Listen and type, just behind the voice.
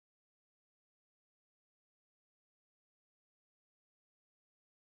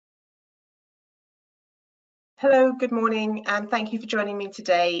Hello, good morning, and thank you for joining me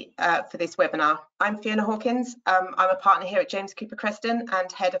today for this webinar. I'm Fiona Hawkins. I'm a partner here at James Cooper Creston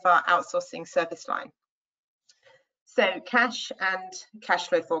and head of our outsourcing service line. So, cash and cash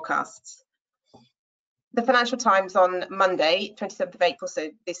flow forecasts. The Financial Times on Monday, 27th of April, so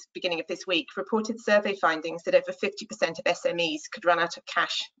this beginning of this week, reported survey findings that over 50% of SMEs could run out of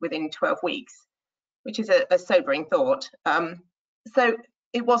cash within 12 weeks, which is a sobering thought. So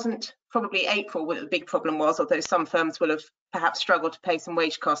it wasn't probably April what the big problem was, although some firms will have perhaps struggled to pay some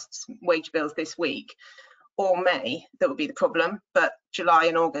wage bills this week, or May that would be the problem, but July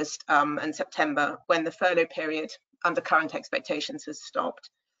and August and September, when the furlough period under current expectations has stopped,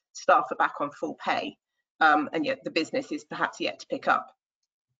 staff are back on full pay, and yet the business is perhaps yet to pick up.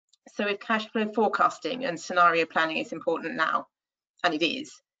 So if cash flow forecasting and scenario planning is important now, and it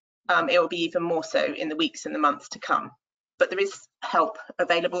is, it will be even more so in the weeks and the months to come. But there is help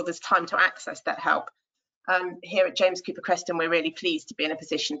available. There's time to access that help. Here at James Cooper Creston, we're really pleased to be in a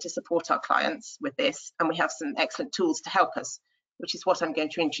position to support our clients with this, and we have some excellent tools to help us, which is what I'm going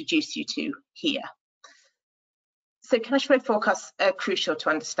to introduce you to here. So cash flow forecasts are crucial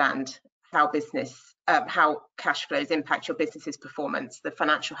to understand how cash flows impact your business's performance, the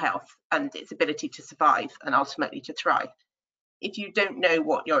financial health, and its ability to survive and ultimately to thrive. If you don't know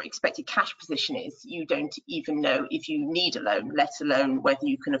what your expected cash position is, you don't even know if you need a loan, let alone whether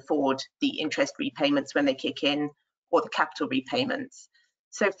you can afford the interest repayments when they kick in or the capital repayments.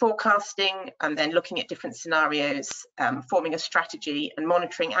 So forecasting and then looking at different scenarios, forming a strategy and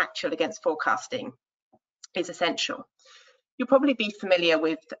monitoring actual against forecasting is essential. You'll probably be familiar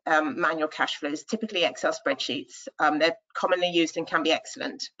with manual cash flows, typically Excel spreadsheets. They're commonly used and can be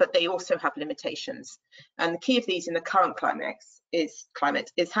excellent, but they also have limitations. And the key of these in the current climate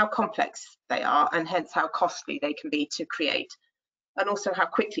is how complex they are, and hence how costly they can be to create, and also how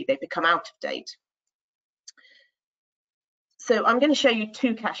quickly they become out of date. So I'm going to show you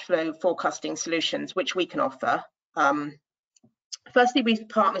two cash flow forecasting solutions which we can offer. Firstly, we've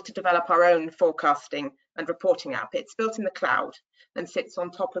partnered to develop our own forecasting and reporting app. It's built in the cloud and sits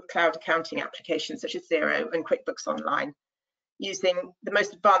on top of cloud accounting applications such as Xero and QuickBooks Online, using the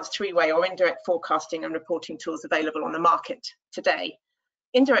most advanced three-way or indirect forecasting and reporting tools available on the market today.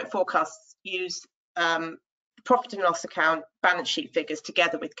 Indirect forecasts use profit and loss account, balance sheet figures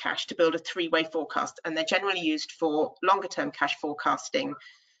together with cash to build a three-way forecast, and they're generally used for longer-term cash forecasting,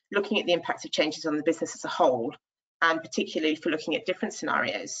 looking at the impacts of changes on the business as a whole, and particularly for looking at different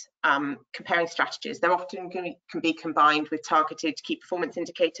scenarios, comparing strategies. They're often can be combined with targeted key performance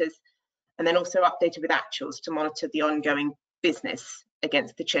indicators, and then also updated with actuals to monitor the ongoing business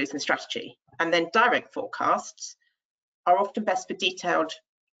against the chosen strategy. And then direct forecasts are often best for detailed,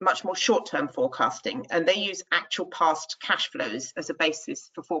 much more short-term forecasting, and they use actual past cash flows as a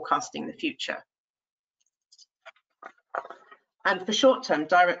basis for forecasting the future. And for short-term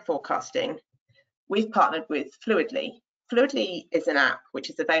direct forecasting, we've partnered with Fluidly. Fluidly is an app which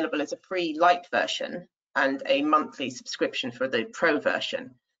is available as a free light version and a monthly subscription for the pro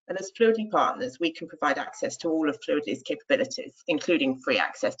version. And as Fluidly partners, we can provide access to all of Fluidly's capabilities, including free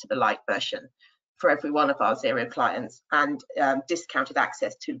access to the light version for every one of our Xero clients, and discounted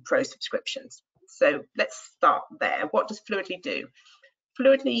access to pro subscriptions. So let's start there. What does Fluidly do?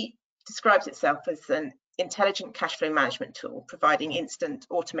 Fluidly describes itself as an intelligent cash flow management tool, providing instant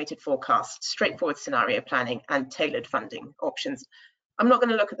automated forecasts, straightforward scenario planning, and tailored funding options. I'm not going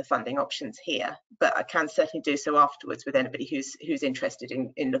to look at the funding options here, but I can certainly do so afterwards with anybody who's interested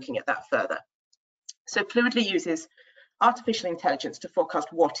in looking at that further. So Fluidly uses artificial intelligence to forecast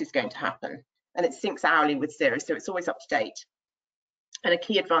what is going to happen, and it syncs hourly with Xero, so it's always up to date. And a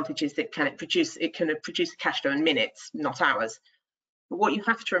key advantage is that it can produce a cash flow in minutes, not hours. But what you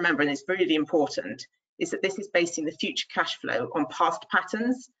have to remember, and it's really important, is that this is basing the future cash flow on past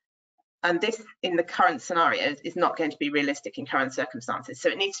patterns, and this in the current scenarios is not going to be realistic in current circumstances. So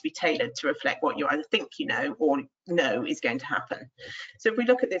it needs to be tailored to reflect what you either think you know or know is going to happen. So if we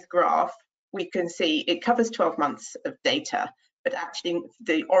look at this graph, we can see it covers 12 months of data, but actually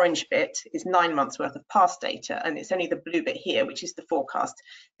the orange bit is 9 months worth of past data, and it's only the blue bit here, which is the forecast.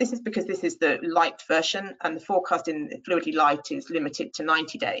 This is because this is the light version, and the forecast in Fluidly Light is limited to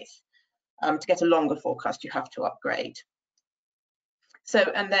 90 days. To get a longer forecast, you have to upgrade. So,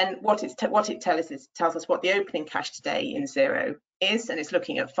 and then what it tells us what the opening cash today in Xero is, and it's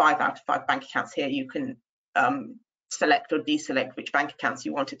looking at 5 out of 5 bank accounts here. You can select or deselect which bank accounts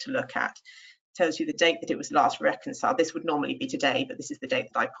you wanted to look at. It tells you the date that it was last reconciled. This would normally be today, but this is the date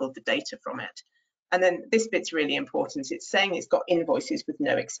that I pulled the data from it. And then this bit's really important. It's saying it's got invoices with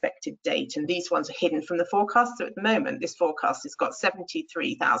no expected date, and these ones are hidden from the forecast. So at the moment, this forecast has got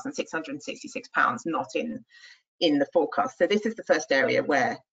 £73,666 not in the forecast. So this is the first area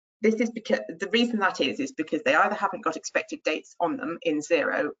where this is because the reason that is because they either haven't got expected dates on them in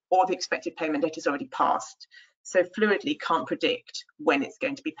Xero, or the expected payment date is already passed. So Fluidly can't predict when it's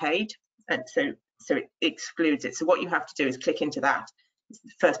going to be paid, and so it excludes it. So what you have to do is click into that. It's the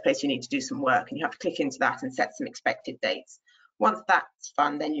first place you need to do some work, and you have to click into that and set some expected dates. Once that's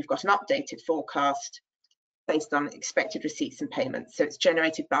done, then you've got an updated forecast based on expected receipts and payments. So it's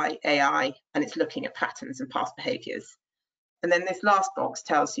generated by AI, and it's looking at patterns and past behaviours. And then this last box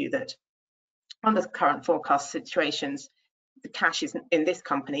tells you that under the current forecast situations, the cash in this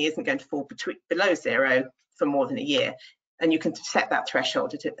company isn't going to fall below Xero for more than a year. And you can set that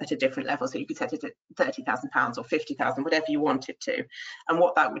threshold at a different level. So you could set it at £30,000 or 50,000, whatever you want it to. And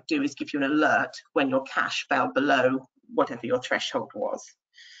what that would do is give you an alert when your cash fell below whatever your threshold was.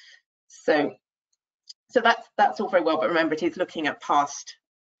 So that's all very well, but remember, it is looking at past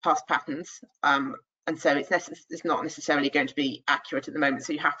patterns. And so it's not necessarily going to be accurate at the moment.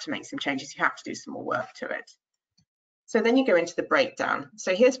 So you have to make some changes. You have to do some more work to it. So then you go into the breakdown.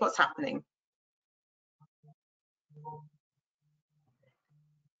 So here's what's happening.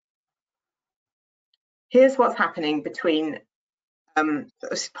 Here's what's happening between,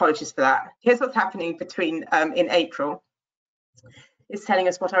 apologies for that. Here's what's happening between in April. It's telling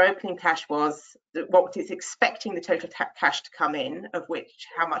us what our opening cash was, what it's expecting the total cash to come in, of which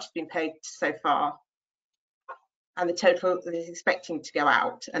how much has been paid so far, and the total that is expecting to go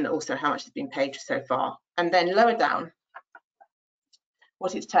out, and also how much has been paid so far. And then lower down,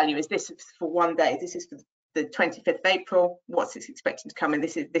 what it's telling you is this is for one day. This is for the 25th of April. What's it's expecting to come in?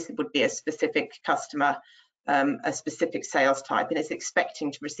 This would be a specific customer, a specific sales type, and it's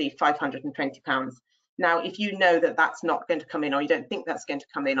expecting to receive £520. Now, if you know that that's not going to come in, or you don't think that's going to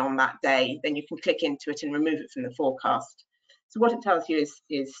come in on that day, then you can click into it and remove it from the forecast. So what it tells you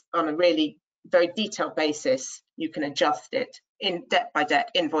is on a really very detailed basis, you can adjust it in debt by debt,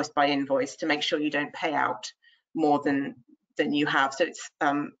 invoice by invoice, to make sure you don't pay out more than you have. So it's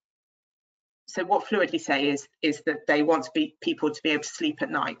so what Fluidly say is that they want people to be able to sleep at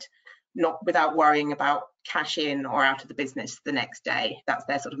night, not without worrying about cash in or out of the business the next day. That's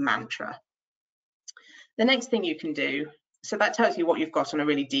their sort of mantra. The next thing you can do, so that tells you what you've got on a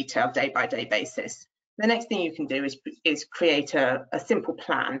really detailed day-by-day basis. The next thing you can do is create a simple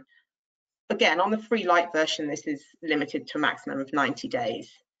plan. Again, on the free light version, this is limited to a maximum of 90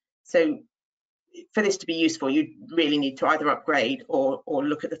 days. So for this to be useful, you really need to either upgrade or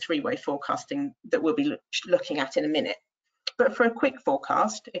look at the three-way forecasting that we'll be looking at in a minute. But for a quick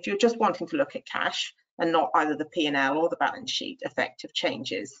forecast, if you're just wanting to look at cash and not either the P&L or the balance sheet effective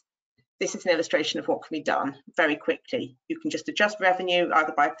changes, this is an illustration of what can be done very quickly. You can just adjust revenue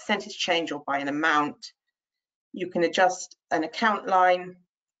either by a percentage change or by an amount. You can adjust an account line.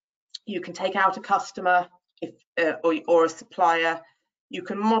 You can take out a customer or a supplier. You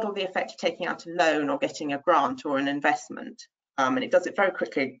can model the effect of taking out a loan or getting a grant or an investment. And it does it very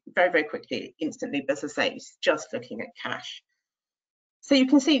quickly, very quickly, instantly. But as I say, it's just looking at cash. So you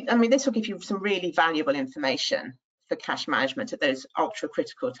can see, I mean, this will give you some really valuable information for cash management at those ultra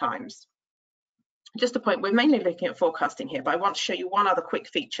critical times. Just a point, we're mainly looking at forecasting here, but I want to show you one other quick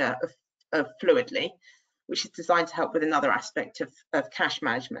feature of Fluidly, which is designed to help with another aspect of cash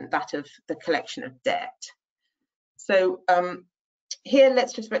management, that of the collection of debt. So here,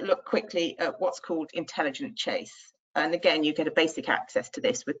 let's just look quickly at what's called Intelligent Chase. And again, you get a basic access to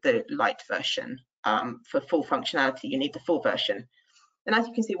this with the light version. For full functionality, you need the full version. And as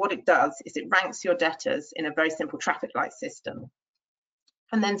you can see, what it does is it ranks your debtors in a very simple traffic light system,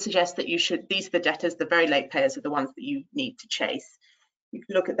 and then suggests that these are the debtors, the very late payers are the ones that you need to chase. You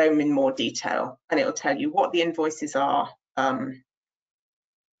can look at them in more detail, and it will tell you what the invoices are, the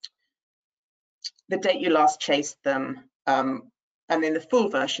date you last chased them, and in the full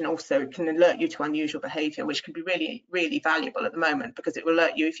version also it can alert you to unusual behaviour, which can be really, really valuable at the moment, because it will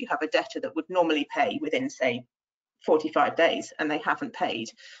alert you if you have a debtor that would normally pay within, say, 45 days and they haven't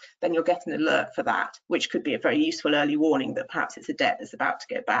paid, then you'll get an alert for that, which could be a very useful early warning that perhaps it's a debt that's about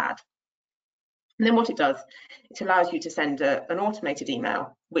to go bad. And then what it does, it allows you to send an automated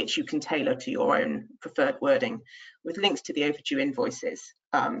email, which you can tailor to your own preferred wording, with links to the overdue invoices.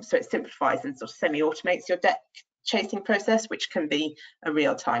 So it simplifies and sort of semi-automates your debt chasing process, which can be a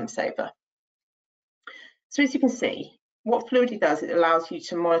real time saver. So as you can see, what Fluidly does, it allows you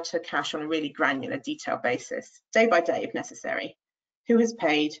to monitor cash on a really granular, detailed basis, day by day if necessary. Who has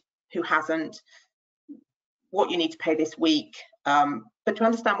paid, who hasn't, what you need to pay this week, But to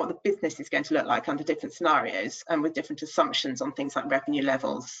understand what the business is going to look like under different scenarios and with different assumptions on things like revenue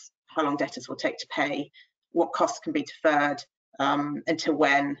levels, how long debtors will take to pay, what costs can be deferred, until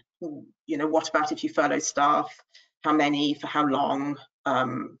when, what about if you furlough staff, how many, for how long,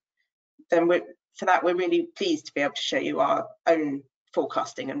 then we're really pleased to be able to show you our own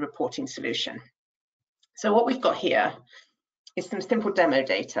forecasting and reporting solution. So what we've got here is some simple demo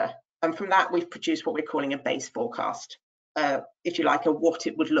data, and from that we've produced what we're calling a base forecast, if you like, what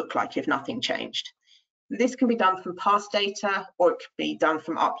it would look like if nothing changed. This can be done from past data, or it could be done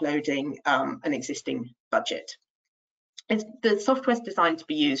from uploading an existing budget. The software is designed to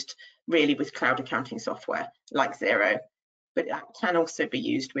be used really with cloud accounting software like Xero, but it can also be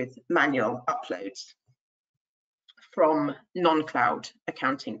used with manual uploads from non-cloud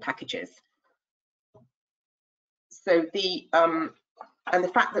accounting packages. So and the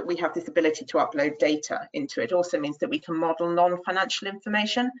fact that we have this ability to upload data into it also means that we can model non-financial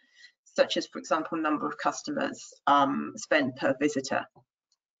information, such as, for example, number of customers, spend per visitor.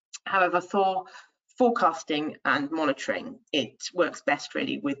 However, for forecasting and monitoring, it works best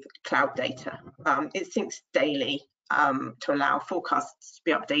really with cloud data. It syncs daily to allow forecasts to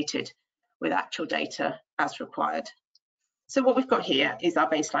be updated with actual data as required. So what we've got here is our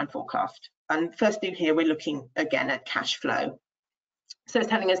baseline forecast. And firstly here, we're looking again at cash flow. So it's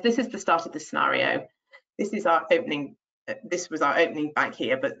telling us this is the start of the scenario. This is our opening. This was our opening bank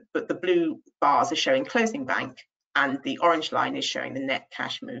here, but the blue bars are showing closing bank, and the orange line is showing the net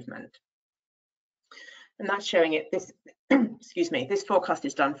cash movement. And that's showing it. This, excuse me. This forecast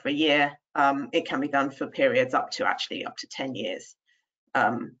is done for a year. It can be done for periods up to 10 years.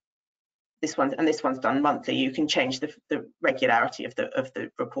 This one's done monthly. You can change the regularity of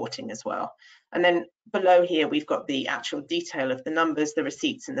the reporting as well. And then below here, we've got the actual detail of the numbers, the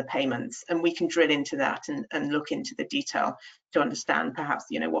receipts and the payments, and we can drill into that and look into the detail to understand perhaps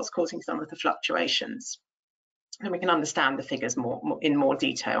what's causing some of the fluctuations. And we can understand the figures in more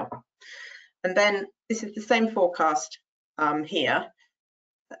detail. And then this is the same forecast here.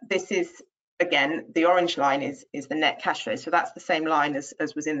 This is, again, the orange line is the net cash flow. So that's the same line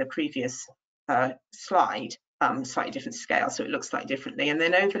as was in the previous slide, slightly different scale, so it looks slightly differently. And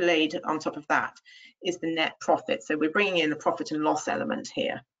then overlaid on top of that is the net profit. So we're bringing in the profit and loss element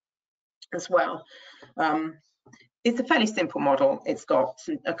here as well. It's a fairly simple model. It's got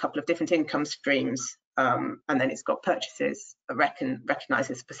a couple of different income streams, and then it's got purchases,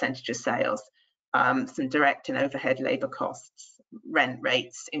 recognises percentage of sales, some direct and overhead labour costs, rent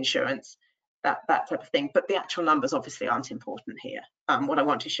rates, insurance, that type of thing. But the actual numbers obviously aren't important here. What I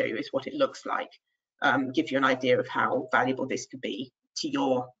want to show you is what it looks like, give you an idea of how valuable this could be to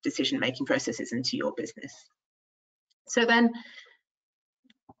your decision-making processes and to your business. So then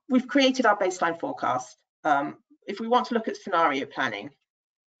we've created our baseline forecast. If we want to look at scenario planning,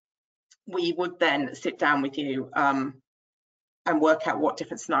 we would then sit down with you and work out what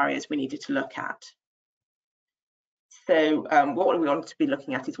different scenarios we needed to look at. So what we want to be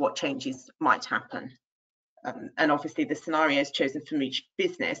looking at is what changes might happen. And obviously the scenarios chosen from each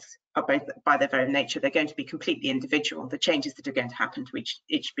business are both, by their very nature, they're going to be completely individual. The changes that are going to happen to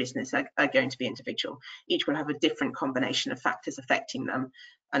each business are going to be individual. Each will have a different combination of factors affecting them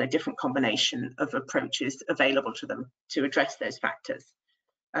and a different combination of approaches available to them to address those factors.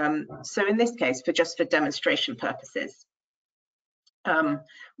 So in this case, just for demonstration purposes, what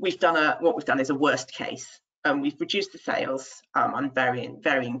we've done is a worst case. We've reduced the sales on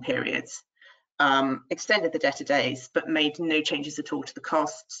varying periods, extended the debtor days, but made no changes at all to the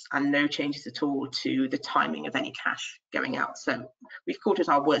costs and no changes at all to the timing of any cash going out. So we've called it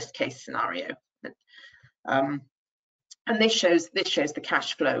our worst case scenario. And this shows the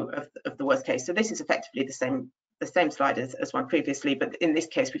cash flow of the worst case. So this is effectively the same slide as one previously, but in this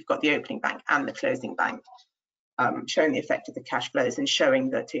case we've got the opening bank and the closing bank, showing the effect of the cash flows and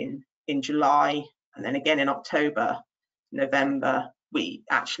showing that in July and then again in October, November, we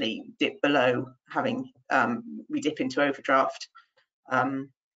actually dip below, we dip into overdraft, and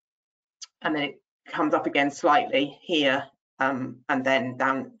then it comes up again slightly here, and then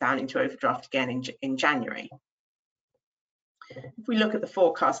down into overdraft again in January. If we look at the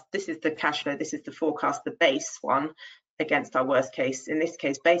forecast, this is the cash flow, this is the forecast, the base one against our worst case. In this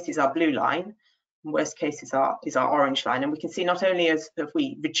case, base is our blue line, and worst case is our orange line. And we can see not only have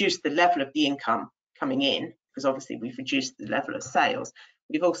we reduced the level of the income coming in, because obviously we've reduced the level of sales,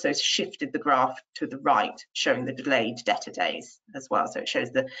 we've also shifted the graph to the right, showing the delayed debtor days as well. So it shows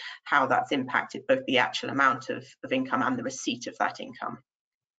how that's impacted both the actual amount of income and the receipt of that income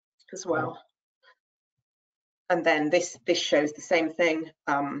as well. And then this shows the same thing,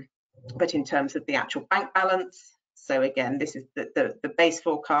 but in terms of the actual bank balance. So again, this is the base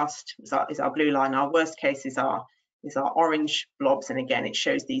forecast is our blue line. Our worst case is our orange blobs, and again, it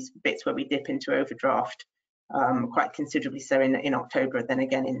shows these bits where we dip into overdraft quite considerably so in October, then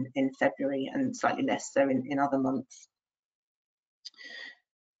again in February, and slightly less so in other months.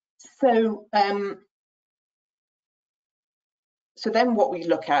 So so then what we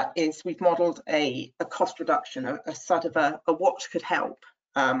look at is we've modelled a cost reduction, a sort of a what could help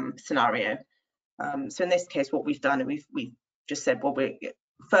scenario. So in this case, what we've done, we've just said, well, we're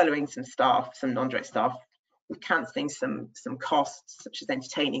furloughing some staff, some non-direct staff, we're cancelling some costs, such as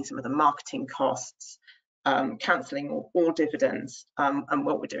entertaining some of the marketing costs, cancelling all dividends, and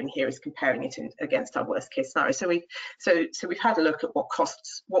what we're doing here is comparing it against our worst case scenario. So we've had a look at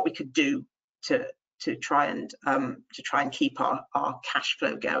what we could do to try and keep our cash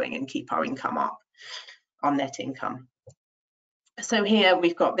flow going and keep our income up, our net income. So here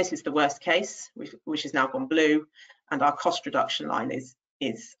we've got, this is the worst case, which has now gone blue, and our cost reduction line is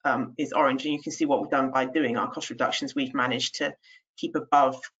orange. And you can see what we've done by doing our cost reductions. We've managed to keep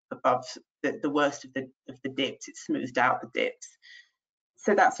above the worst of the dips. It's smoothed out the dips.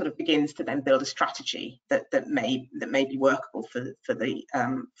 So that sort of begins to then build a strategy that may be workable for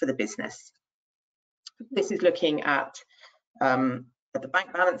the business. This is looking at the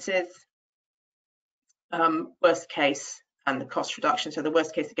bank balances, worst case, and the cost reduction. So the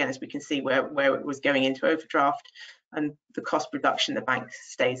worst case, again, as we can see where it was going into overdraft, and the cost reduction, the bank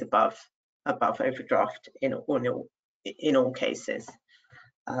stays above overdraft in all cases.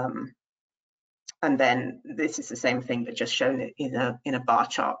 And then this is the same thing, but just shown in a bar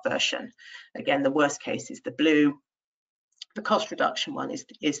chart version. Again, the worst case is the blue. The cost reduction one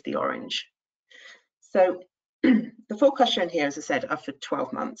is the orange. So the forecast shown here, as I said, are for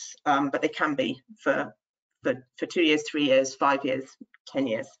 12 months, but they can be for 2 years, 3 years, 5 years, 10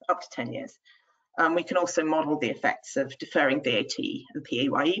 years, up to 10 years. We can also model the effects of deferring VAT and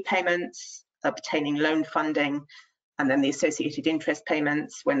PAYE payments, obtaining loan funding, and then the associated interest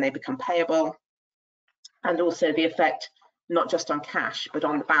payments when they become payable, and also the effect not just on cash, but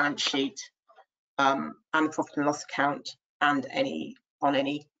on the balance sheet and the profit and loss account, and on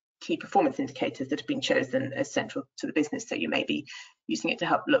any key performance indicators that have been chosen as central to the business. So you may be using it to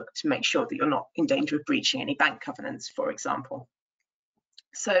help look to make sure that you're not in danger of breaching any bank covenants, for example.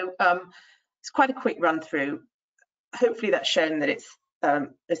 So it's quite a quick run through. Hopefully that's shown that it's a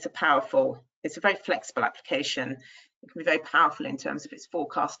very flexible application. It can be very powerful in terms of its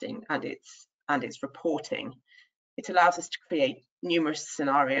forecasting and its reporting. It allows us to create numerous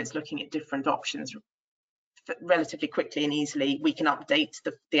scenarios looking at different options relatively quickly and easily. We can update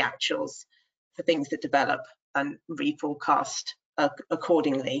the actuals for things that develop and reforecast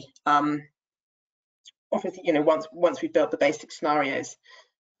accordingly. Obviously, once we've built the basic scenarios.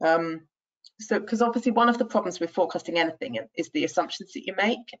 So, because obviously one of the problems with forecasting anything is the assumptions that you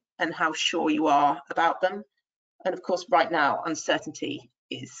make and how sure you are about them. And of course, right now, uncertainty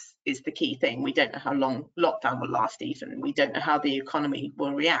is the key thing. We don't know how long lockdown will last even. We don't know how the economy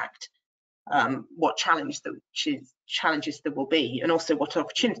will react. What challenges there will be, and also what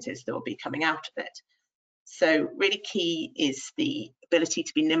opportunities there will be coming out of it. So really key is the ability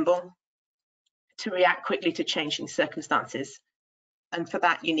to be nimble, to react quickly to changing circumstances, and for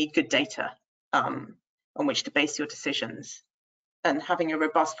that you need good data on which to base your decisions, and having a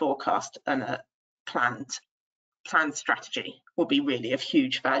robust forecast and a planned strategy will be really of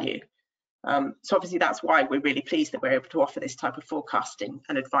huge value. So obviously that's why we're really pleased that we're able to offer this type of forecasting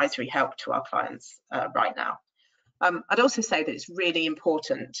and advisory help to our clients right now. I'd also say that it's really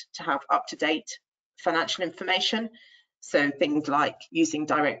important to have up-to-date financial information. So things like using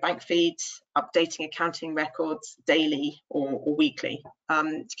direct bank feeds, updating accounting records daily or weekly.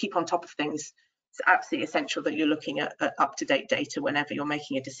 To keep on top of things, it's absolutely essential that you're looking at up-to-date data whenever you're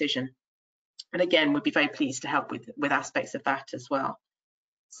making a decision. And again, we'd be very pleased to help with aspects of that as well.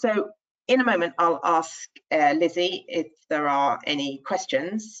 So in a moment, I'll ask Lizzie if there are any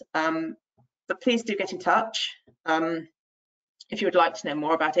questions, but please do get in touch if you would like to know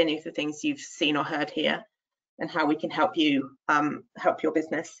more about any of the things you've seen or heard here and how we can help you help your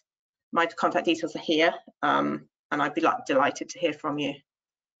business. My contact details are here, and I'd be delighted to hear from you.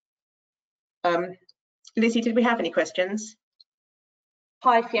 Lizzie, did we have any questions?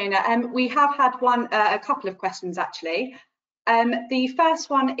 Hi Fiona, we have had a couple of questions actually. The first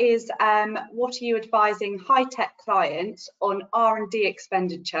one is, what are you advising high-tech clients on R&D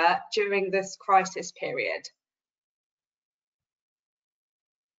expenditure during this crisis period?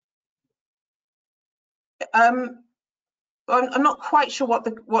 I'm not quite sure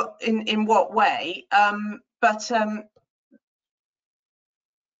in what way, but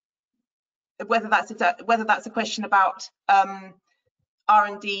whether that's a question about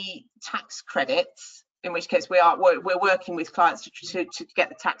R&D tax credits, in which case we're working with clients to get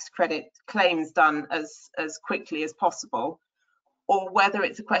the tax credit claims done as quickly as possible, or whether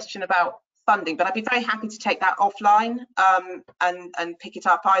it's a question about funding. But I'd be very happy to take that offline and pick it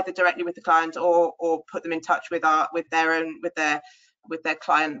up either directly with the client or put them in touch with their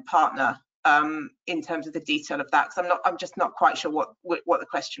client partner in terms of the detail of that, because I'm just not quite sure what the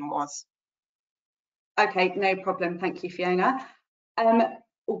question was. Okay, no problem. Thank you, Fiona.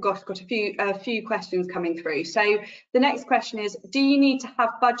 Oh gosh, got a few questions coming through. So the next question is, do you need to have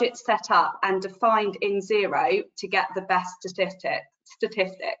budgets set up and defined in Xero to get the best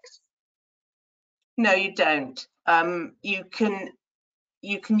statistics? No, you don't. You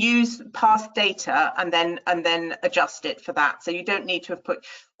can use past data and then adjust it for that. So you don't need to have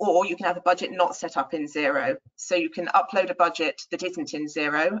or you can have a budget not set up in Xero. So you can upload a budget that isn't in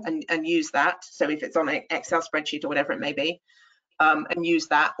Xero and use that. So if it's on an Excel spreadsheet or whatever it may be, and use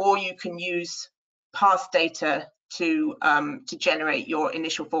that, or you can use past data to generate your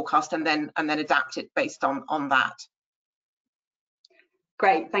initial forecast and then adapt it based on that.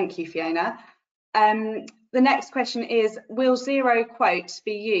 Great, thank you, Fiona. The next question is, will Xero quotes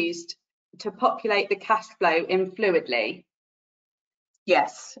be used to populate the cash flow in Fluidly?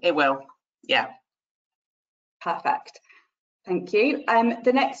 Yes, it will. Yeah. Perfect. Thank you.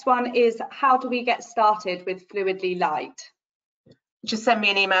 The next one is, how do we get started with Fluidly Lite? Just send me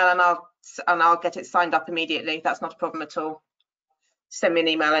an email and I'll get it signed up immediately. That's not a problem at all. Send me an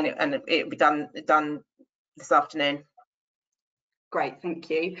email and it'll be done this afternoon. Great, thank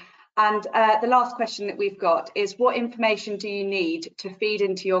you. And the last question that we've got is, what information do you need to feed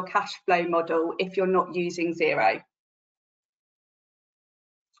into your cash flow model if you're not using Xero?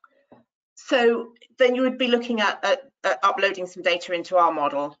 So then you would be looking at uploading some data into our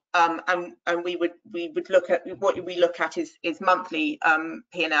model, and we would look at what we look at is monthly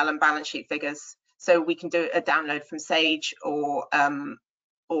P&L and balance sheet figures. So we can do a download from Sage or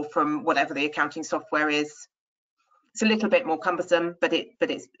from whatever the accounting software is. It's a little bit more cumbersome, but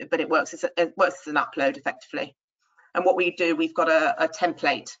it works as an upload effectively. And what we do, we've got a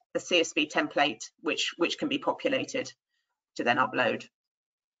template, a CSV template, which can be populated to then upload.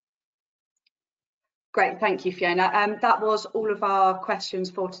 Great, thank you, Fiona. That was all of our questions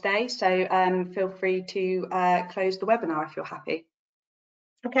for today. So feel free to close the webinar if you're happy.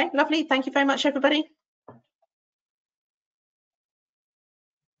 Okay, lovely. Thank you very much, everybody.